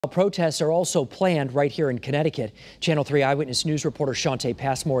Protests are also planned right here in Connecticut. Channel 3 Eyewitness News reporter Shantae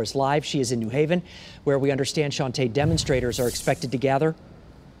Passmore is live. She is in New Haven, where we understand, Shantae, demonstrators are expected to gather.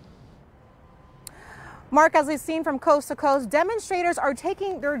 Mark, as we've seen from coast to coast, demonstrators are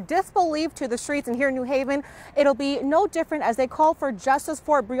taking their disbelief to the streets, and here in New Haven, it'll be no different as they call for justice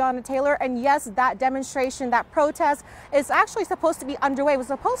for Breonna Taylor. And yes, that demonstration, that protest is actually supposed to be underway. It was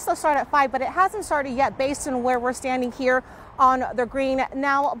supposed to start at 5, but it hasn't started yet based on where we're standing here on the green.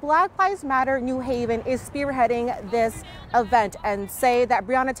 Now, Black Lives Matter New Haven is spearheading this event and say that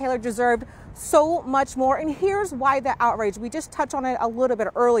Breonna Taylor deserved so much more. And here's why the outrage. We just touched on it a little bit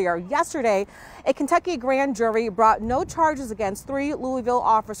earlier. Yesterday, a Kentucky grand jury brought no charges against 3 Louisville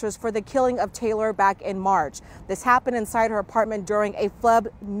officers for the killing of Taylor back in March. This happened inside her apartment during a FLEB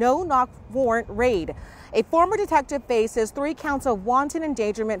no-knock warrant raid. A former detective faces 3 counts of wanton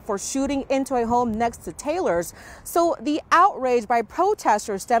endangerment for shooting into a home next to Taylor's. So the outrage by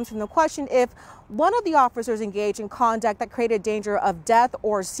protesters stems from the question if one of the officers engaged in conduct that created danger of death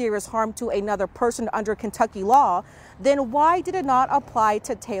or serious harm to another person under Kentucky law, then why did it not apply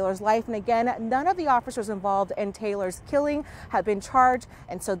to Taylor's life? And again, none of the officers involved in Taylor's killing have been charged.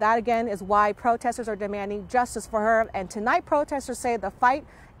 And so that again is why protesters are demanding justice for her. And tonight, protesters say the fight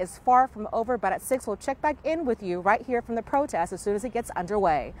is far from over, but at 6, we'll check back in with you right here from the protest as soon as it gets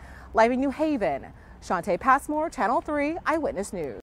underway. Live in New Haven, Shantae Passmore, Channel 3 Eyewitness News.